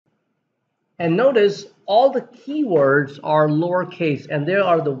And notice all the keywords are lowercase, and they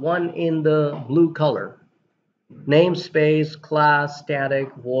are the one in the blue color. Namespace, class,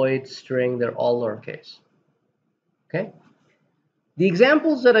 static, void, string, they're all lowercase. Okay? The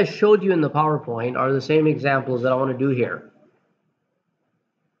examples that I showed you in the PowerPoint are the same examples that I want to do here.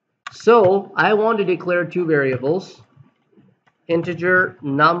 So I want to declare two variables. Integer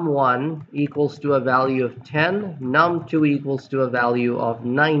num1 equals to a value of 10, num2 equals to a value of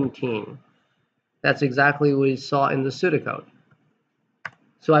 19. That's exactly what we saw in the pseudocode.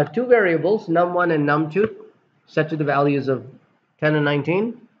 So I have two variables, num1 and num2, set to the values of 10 and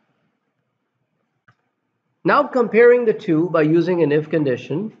 19. Now comparing the two by using an if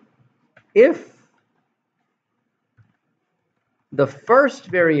condition, if the first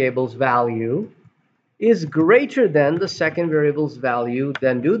variable's value is greater than the second variable's value,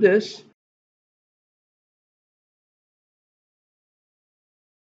 then do this.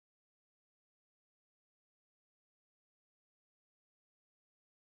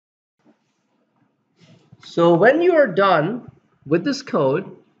 So when you are done with this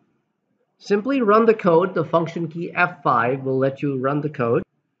code, simply run the code. The function key F5 will let you run the code.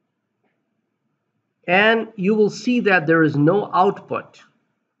 And you will see that there is no output.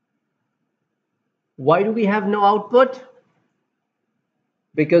 Why do we have no output?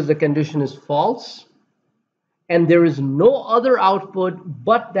 Because the condition is false. And there is no other output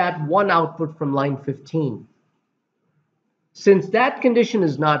but that one output from line 15. Since that condition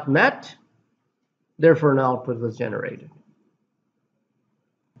is not met, therefore no output was generated.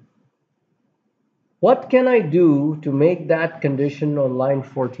 What can I do to make that condition on line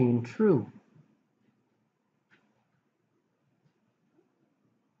 14 true?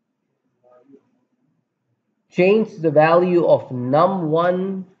 Change the value of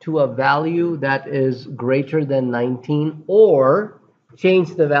num1 to a value that is greater than 19, or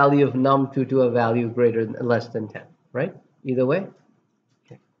change the value of num2 to a value less than 10, right? Either way.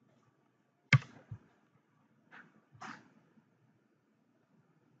 Okay.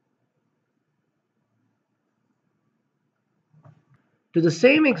 To the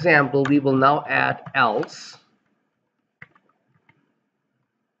same example, we will now add else.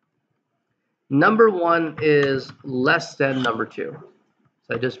 Number 1 is less than number 2.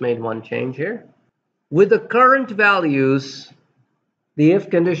 So I just made one change here. With the current values, the if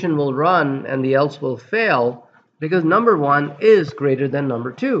condition will run and the else will fail because number 1 is greater than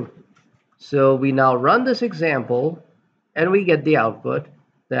number 2. So we now run this example and we get the output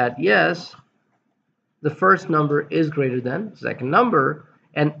that yes, the first number is greater than the second number,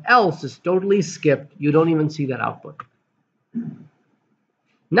 and else is totally skipped. You don't even see that output.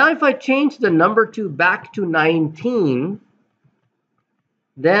 Now if I change the number 2 back to 19,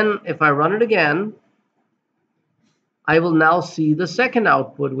 then if I run it again, I will now see the second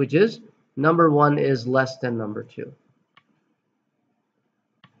output, which is number 1 is less than number 2.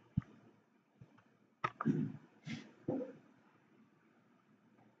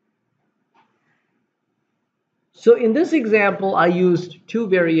 So in this example, I used two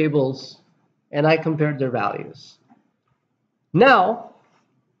variables and I compared their values. Now,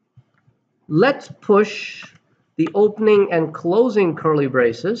 let's push the opening and closing curly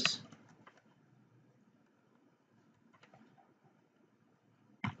braces.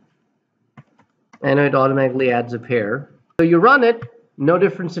 And it automatically adds a pair. So you run it, no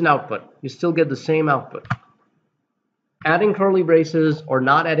difference in output. You still get the same output. Adding curly braces or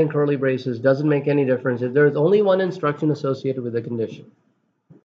not adding curly braces doesn't make any difference if there is only one instruction associated with the condition.